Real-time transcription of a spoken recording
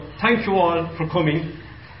thank you all for coming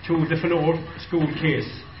to the Fanore school case.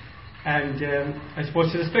 And I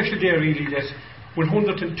suppose it's a special day really that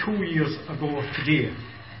 102 years ago today,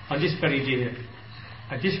 on this very day,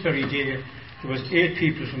 there was 8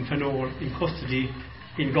 people from Fanore in custody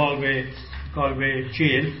in Galway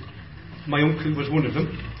jail. My uncle was one of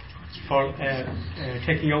them for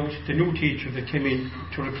taking out the new teacher that came in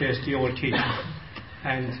to replace the old teacher.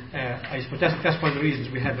 And I suppose that's one of the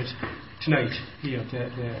reasons we have it tonight here,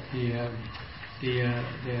 the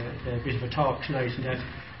bit of a talk tonight and that.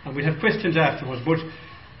 And we'll have questions afterwards. But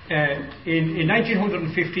in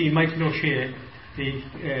 1915, Michael O'Shea, in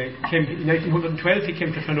 1912 he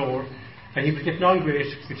came to Fanore, and he was getting on great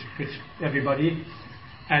with everybody.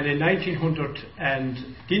 And in the end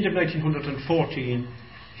of 1914,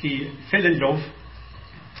 he fell in love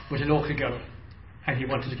with a local girl, and he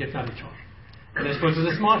wanted to get married to her. And I suppose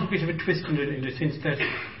there's a small bit of a twist in the sense that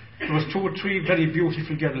there was 2 or 3 very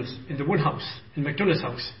beautiful girls in the one house, in McDonough's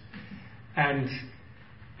house. And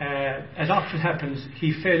as often happens,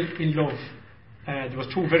 he fell in love. There was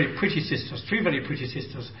 3 very pretty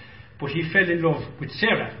sisters, but he fell in love with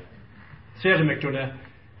Sarah McDonough,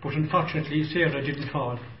 but unfortunately Sarah didn't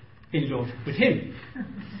fall in love with him.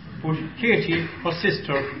 But Katie, her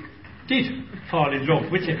sister, did fall in love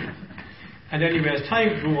with him. And anyway, as time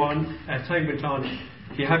went on,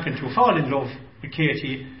 he happened to fall in love with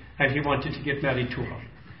Katie, and he wanted to get married to her.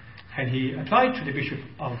 And he applied to the bishop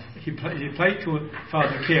he applied to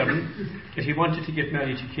Father Cairn that he wanted to get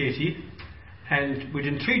married to Katie. And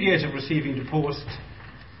within 3 days of receiving the post,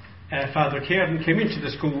 Father Cairn came into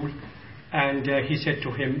the school, and he said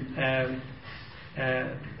to him,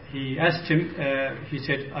 he asked him, he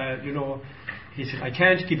said, I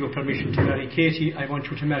can't give you permission to marry Katie. I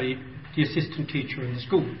want you to marry the assistant teacher in the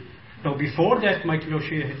school. Now, before that, Michael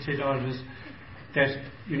O'Shea had said always that,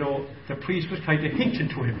 the priest was kind of hinting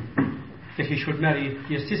to him that he should marry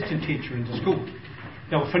the assistant teacher in the school.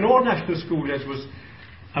 Now, Fanore National School, as was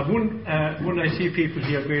when I see people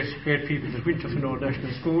here, great people that went to Fanore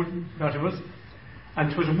National School, that of us,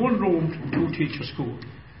 and it was a 1-roomed 2-teacher school.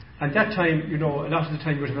 And that time, a lot of the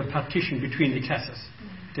time you would have a partition between the classes.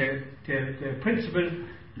 The principal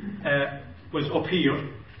was up here,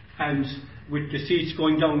 and with the seats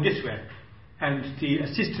going down this way, and the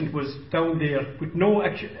assistant was down there with no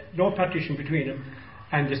partition between them,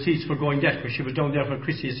 and the seats were going that way. She was down there where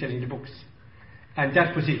Chrissy is selling the books, and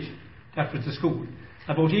that was it. That was the school.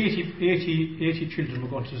 About 80 children were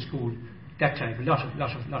going to the school that time. A lot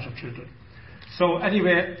of children. So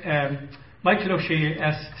anyway, Michael O'Shea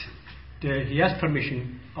asked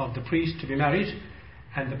permission of the priest to be married,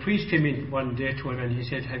 and the priest came in one day to him and he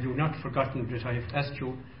said, "Have you not forgotten that I have asked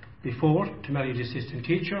you before to marry the assistant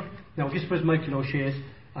teacher?" Now this was Michael O'Shea's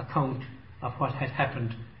account of what had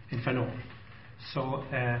happened in Fanore. So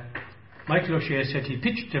Michael O'Shea said he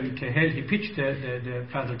pitched them to hell. He pitched the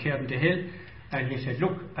Father Cairn to hell, and he said,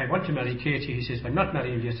 "Look, I want to marry Katie." He says, "I'm not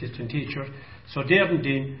marrying the assistant teacher." So there and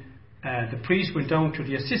then the priest went down to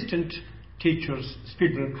the assistant teacher's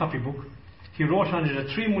scribbling copybook. He wrote on it a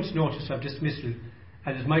 3 months notice of dismissal,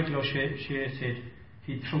 and as Michael O'Shea said,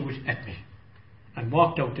 he threw it at me and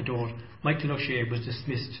walked out the door. Michael O'Shea was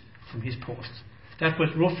dismissed from his post. That was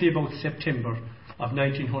roughly about September of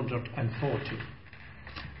 1940.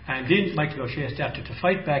 And then Michael O'Shea started to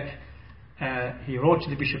fight back. He wrote to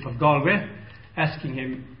the Bishop of Galway asking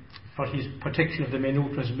him for his protection of the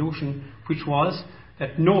Minute Resolution, which was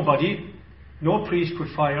that no priest could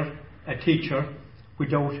fire a teacher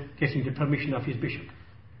without getting the permission of his bishop.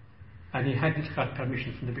 And he hadn't got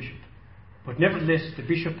permission from the bishop. But nevertheless, the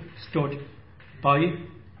bishop stood by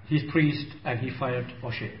his priest and he fired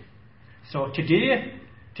O'Shea. So today,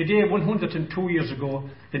 102 years ago,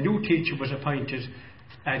 the new teacher was appointed,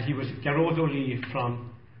 and he was Garrod O'Lee from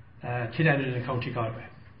Killannon in County Galway.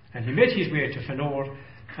 And he made his way to Fanore,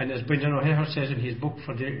 and as Brendan O'Hare says in his book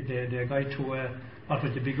for the guide to what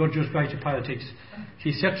was the begrudger's guide to politics,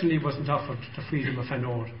 he certainly wasn't offered the freedom of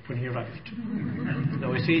Fanore when he arrived.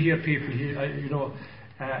 Now I see here people,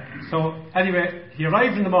 so anyway, he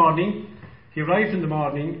arrived in the morning,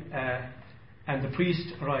 and the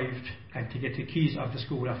priest arrived and to get the keys of the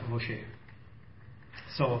school off of O'Shea.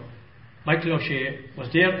 So Michael O'Shea was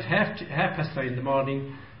there at half past 9 in the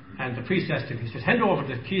morning, and the priest asked him, he said, "Hand over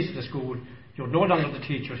the keys to the school, you're no longer the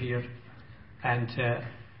teacher here." And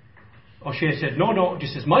O'Shea said, no,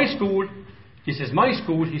 this is my school, he says,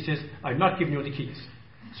 "I'm not giving you the keys."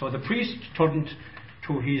 So the priest turned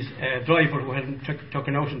to his driver who had him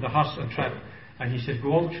taken out in the horse and trap, and he said,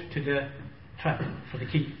 "Go out to the trap for the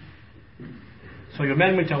key." So your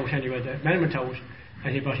man went out anyway,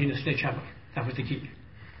 and he brought in a sledgehammer. That was the key.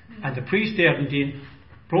 And the priest there and then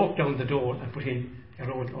broke down the door and put in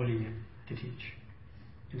a old Ollie to teach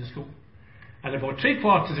in the school. And about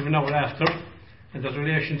 3/4 of an hour after, and there's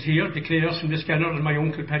relations here, the Clares from the Scanner and my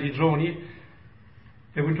uncle Paddy Droney,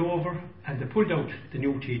 they went over and they pulled out the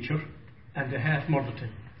new teacher and they half murdered him.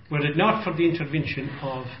 Were it not for the intervention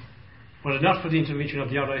of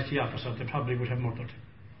the RIC officer, they probably would have murdered him.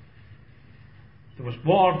 There was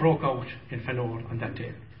war broke out in Fanore on that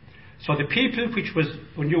day. So the people, which was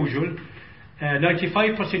unusual,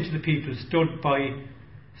 95% of the people stood by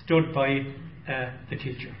the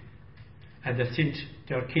teacher, and they sent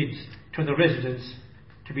their kids to the residence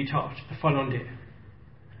to be taught the following day.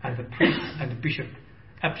 And the priest and the bishop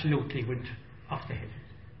absolutely went off the head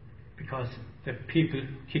because the people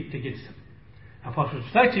kicked against them. And what was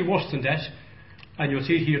slightly worse than that, and you'll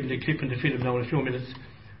see it here in the clip in the film now in a few minutes,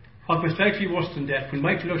 what was slightly worse than that, when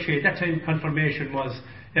Michael O'Shea, that time confirmation was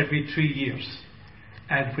every 3 years,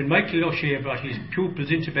 and when Michael O'Shea brought his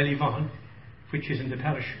pupils into Ballyvaughan, which is in the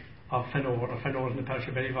parish of Fanore, or Fanore in the parish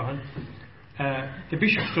of Ballyvaughan, the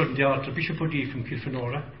bishop stood in the altar, Bishop O'Dea from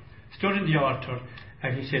Kilfanora, stood in the altar,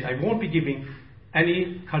 and he said, I won't be giving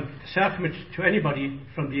any sacrament to anybody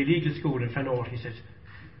from the illegal school in Fanore, he said.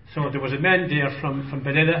 So there was a man there from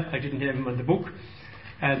Benella, I didn't name him on the book,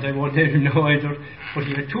 and I won't name him now either, but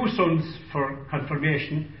he had 2 sons for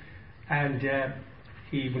confirmation, and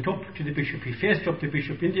he went up to the bishop, he faced up the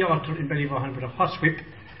bishop in the altar in Ballyvaughan with a horsewhip,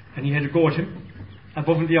 and he had a go at him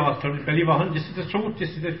above the altar in Ballyvaughan. This is the truth, this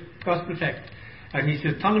is the gospel fact. And he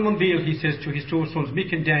says, Tanaman Beale, he says to his 2 sons,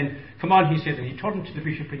 Mick and Dan, come on, he said, and he turned to the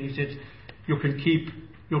bishop and he said, you can keep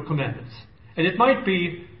your commandments. And it might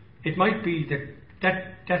be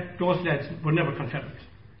that those lads were never confirmed,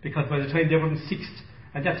 because by the time they were in 6th,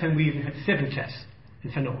 at that time we even had 7 class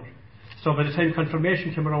in Fanore. So by the time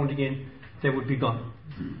confirmation came around again, they would be gone.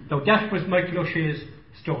 Now that was Michael O'Shea's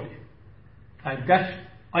story. And that,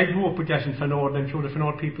 I grew up with that in Fanore, and I'm sure the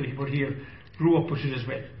Fanore people who were here grew up with it as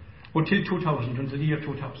well. Until 2000, until the year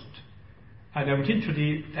 2000. And I went into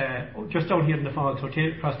the, just down here in the Falls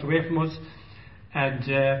Hotel, across the way from us, and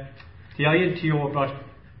the INTO brought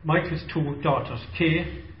Michael's 2 daughters, Kay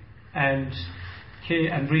and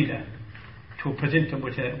Rita, to present them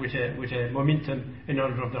with a momentum in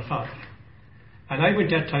honour of their father. And I went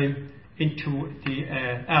that time into the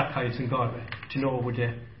archives in Galway to know would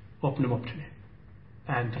they open them up to me.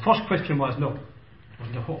 And the first question was no, there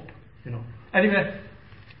wasn't a hope, you know. Anyway,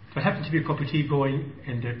 there happened to be a cup of tea going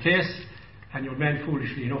in the place, and your man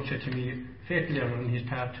foolishly enough said to me, fatal error on his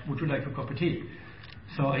part, would you like a cup of tea?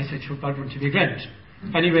 So I said, sure, God wouldn't be grand.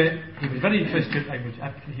 Anyway, he was very interested.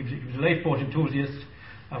 He was a lifeboat enthusiast,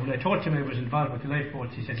 and when I told him I was involved with the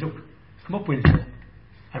lifeboats, he said, look, come up Wednesday,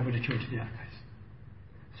 I'm going to show you to the archives.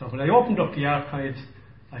 So when I opened up the archives,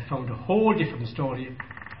 I found a whole different story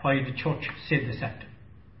why the church said they sacked him.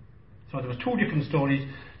 So there was 2 different stories.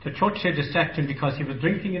 The church said they sacked him because he was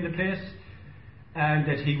drinking in the place, and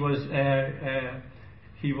that he was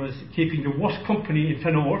keeping the worst company in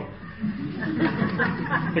Fanore,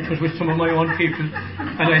 which was with some of my own people,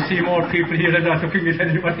 and I see more people here than not looking at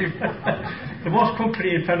anybody. The worst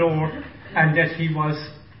company in Fanore, and that he was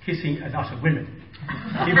kissing a lot of women.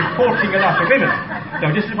 He was courting a lot of women.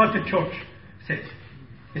 Now this is what the church said.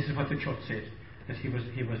 This is what the church said.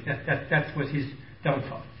 That that was his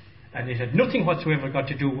downfall. And it had nothing whatsoever got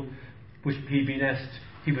to do with he being asked.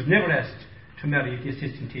 He was never asked to marry the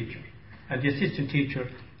assistant teacher. And the assistant teacher,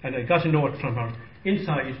 and I got a note from her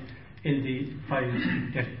inside in the files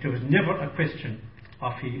that there was never a question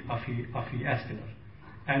of he asking her.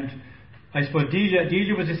 And I suppose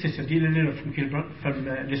Delia was assistant, Delia Leonard from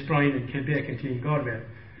Lisbrine and Kilbeck and Clean Galway.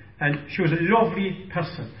 And she was a lovely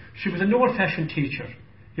person. She was an old-fashioned teacher,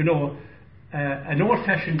 you know, an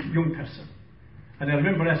old-fashioned young person. And I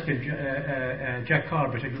remember asking Jack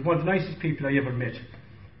Corbett, he was one of the nicest people I ever met,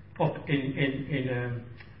 up in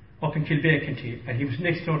Kilbeck, and he was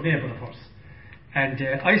next door neighbour of us. And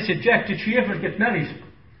I said, Jack, did she ever get married?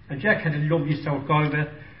 And Jack had a lovely South Galway.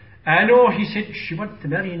 No, he said, she wanted to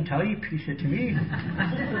marry in type, he said to me.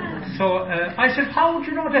 So I said, how would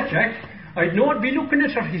you know that, Jack? I'd know I'd be looking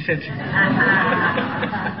at her, he said.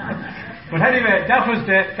 But anyway, that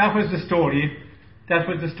was the story. That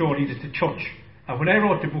was the story that the church. And when I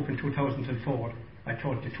wrote the book in 2004, I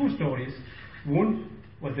told the 2 stories. One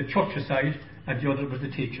was the church's side, and the other was the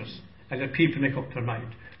teachers, and let people make up their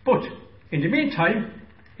mind. But in the meantime,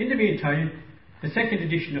 the second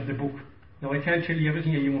edition of the book. Now I can't tell you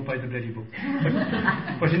everything, and you won't buy the bloody book.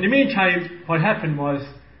 But in the meantime, what happened was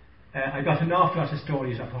I got an awful lot of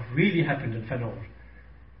stories of what really happened in Fanore.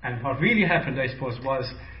 And what really happened, I suppose,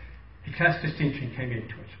 was the class distinction came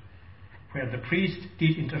into it. where the priest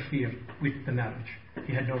did interfere with the marriage.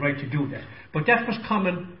 He had no right to do that. But that was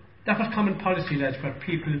common policy, lads, where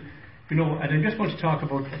people, and I'm just going to talk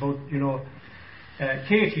about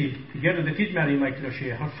Katie, the girl that did marry Michael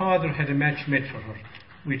O'Shea. Her father had a match made for her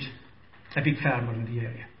with a big farmer in the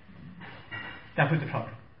area. That was the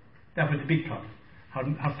problem. That was the big problem.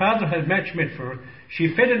 Her father had a match made for her.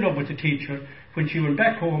 She fell in love with the teacher. When she went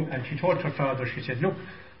back home and she told her father, she said, look,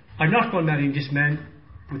 I'm not going to marry this man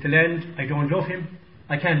with the land. I don't love him.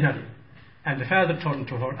 I can't marry him. And the father turned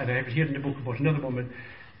to her, and I have it here in the book about another woman,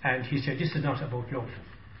 and he said, this is not about love.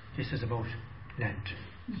 This is about land.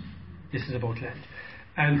 This is about land.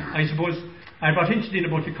 And I suppose I brought into it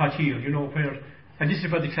about the cotillier, where, and this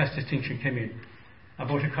is where the class distinction came in,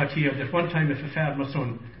 about a cotillier, that one time if a farmer's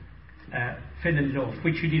son fell in love,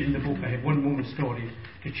 which she did in the book, I have one woman's story,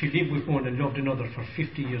 that she lived with one and loved another for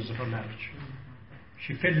 50 years of her marriage.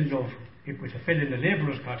 She fell in love, fell in a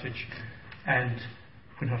labourer's cottage, and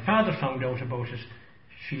when her father found out about it,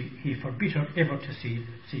 he forbid her ever to see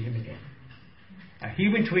him again. He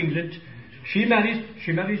went to England, she married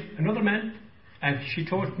another man, and she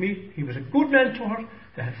told me he was a good man to her.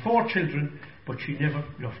 They had 4 children, but she never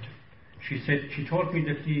loved him. She told me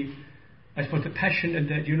that the passion and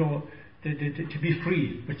to be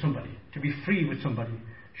free with somebody,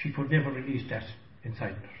 she could never release that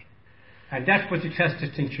inside her. And that was the class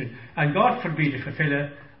distinction. And God forbid if a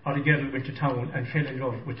fella or a girl went to town and fell in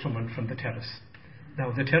love with someone from the terrace.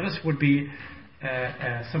 Now the terrace would be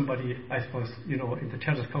somebody, I suppose, in the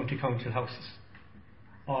Terrace County Council houses.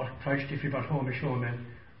 Or Christ, if he brought home a showman,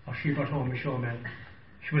 or she brought home a showman,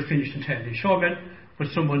 she was finished entirely. Showman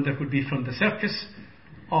was someone that would be from the circus,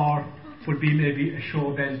 or would be maybe a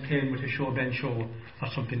show band playing with a show band show, or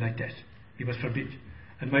something like that. He was forbidden.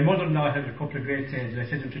 And my mother-in-law had a couple of great sayings, and I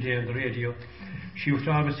said them today on the radio. She used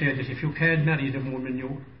to always say that if you can't marry the woman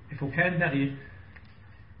you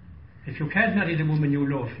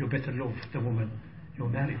love, you better love the woman you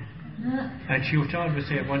marry. And she used to always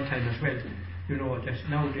say at one time as well, that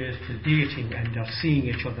nowadays to dating and they're seeing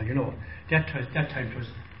each other, that time it was,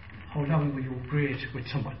 how long were you great with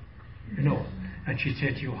someone? And she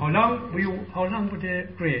said to you, how long were they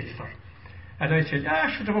great for? And I said,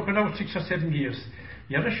 should have worked out 6 or 7 years.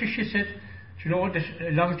 Yeah, she said,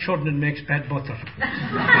 that long churning makes bad butter.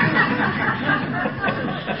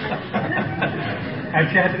 And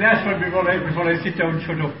she had the last one before I sit down and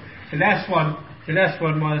shut up. The last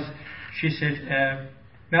one was, she said,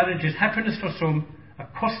 marriage is happiness for some, a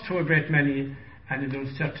cost to a great many, and an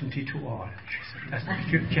uncertainty to all. She said, that's what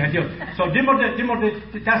she had done. So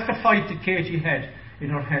that's the fight that Katie had in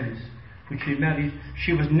her hands. When she married,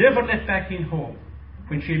 she was never let back in home.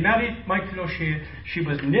 When she married Michael O'Shea, she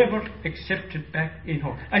was never accepted back in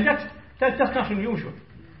home. And that's not unusual.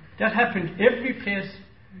 That happened every place.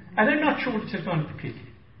 And I'm not sure it has gone completely.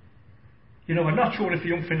 I'm not sure if a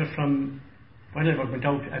young fella from whenever went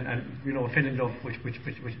out and fell in love with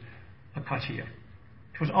a cotillier.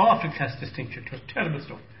 It was awful class distinction. It was terrible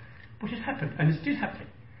stuff. But it happened, and it's still happening.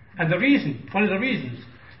 And one of the reasons,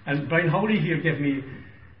 and Brian Howley here gave me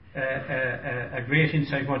a great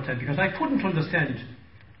insight one time, because I couldn't understand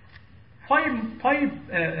why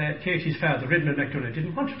Katie's father, Redmond MacDonagh,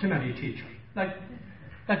 didn't want her to marry a teacher. Like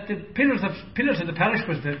the pillars of the parish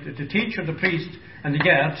was the teacher, the priest, and the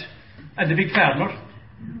guard, and the big farmer.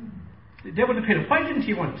 They were the pillars. Why didn't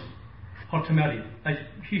he want her to marry? Like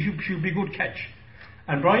she would be a good catch.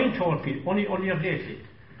 And Brian told me only lately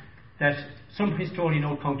that some historian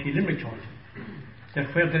out County Limerick told him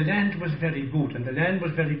that where the land was very good, and the land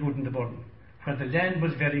was very good in the Burden, where the land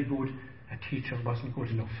was very good, a teacher wasn't good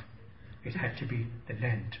enough. It had to be the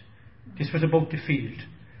land. This was about the field.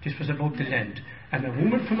 This was about the land. And a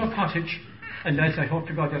woman from a cottage, and as I hope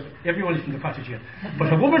to God that everyone is from the cottage here,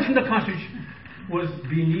 but a woman from the cottage was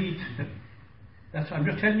beneath them. I'm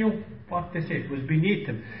just telling you what they said, was beneath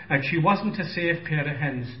them. And she wasn't a safe pair of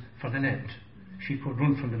hands for the land. She could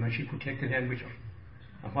run from them and she could take the land with her.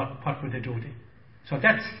 And what would they do then? So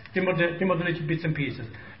that's them are the little bits and pieces.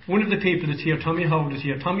 One of the people that's here, Tommy Howard, is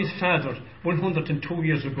here. Tommy's father, 102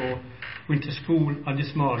 years ago, went to school on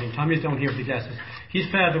this morning. Tommy's down here with the glasses. His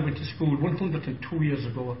father went to school 102 years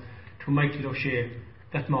ago to Michael O'Shea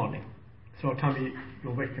that morning. So Tommy,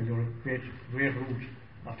 you're welcome. You're a great root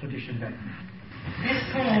of tradition then. This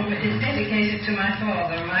poem is dedicated to my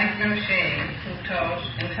father, Michael O'Shea, who taught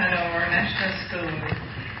in Fanore National School,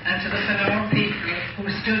 and to the Fanore people who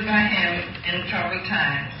stood by him in troubled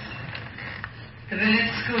times. The village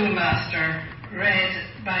schoolmaster, read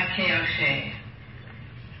by K. O'Shea.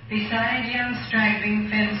 Beside yon straggling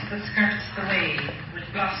fence that skirts the way, with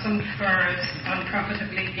blossomed firs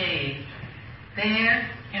unprofitably gay, there,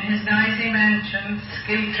 In his noisy mansion,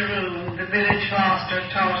 skilled to rule, the village foster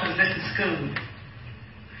taught his little school.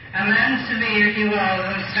 A man severe he was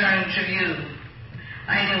and stern to view.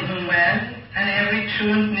 I knew him well, and every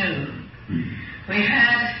truant knew. We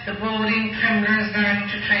had the boding tremblers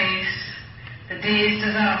learned to trace the day's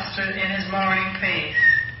disaster in his morning face.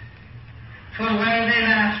 Full well they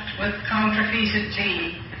laughed with counterfeited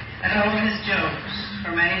glee at all his jokes,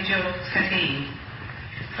 for many jokes had he.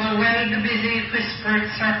 Full well the busy whispered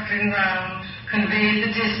circling round conveyed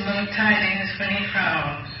the dismal tidings when he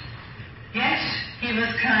frowned. Yet he was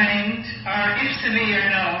kind, or if severe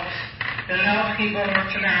enough, the love he bore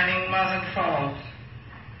to learning wasn't false.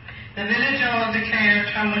 The village all declared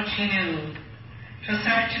how much he knew. 'Twas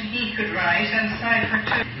certain he could write and cipher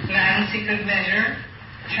too. Lands he could measure,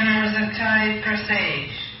 terms and tide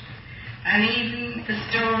presage, and even the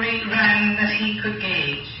story ran that he could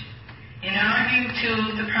gauge. In arguing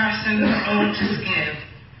too the person owed to skill,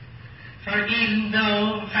 for even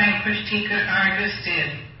though vanquished he could argue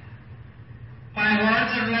still. While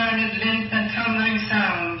words of learned limp and thundering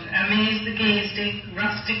sound amazed the gazing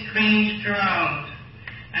rustic ranged around,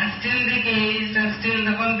 and still they gazed and still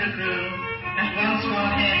the wonder grew that one small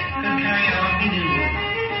head could carry all he knew.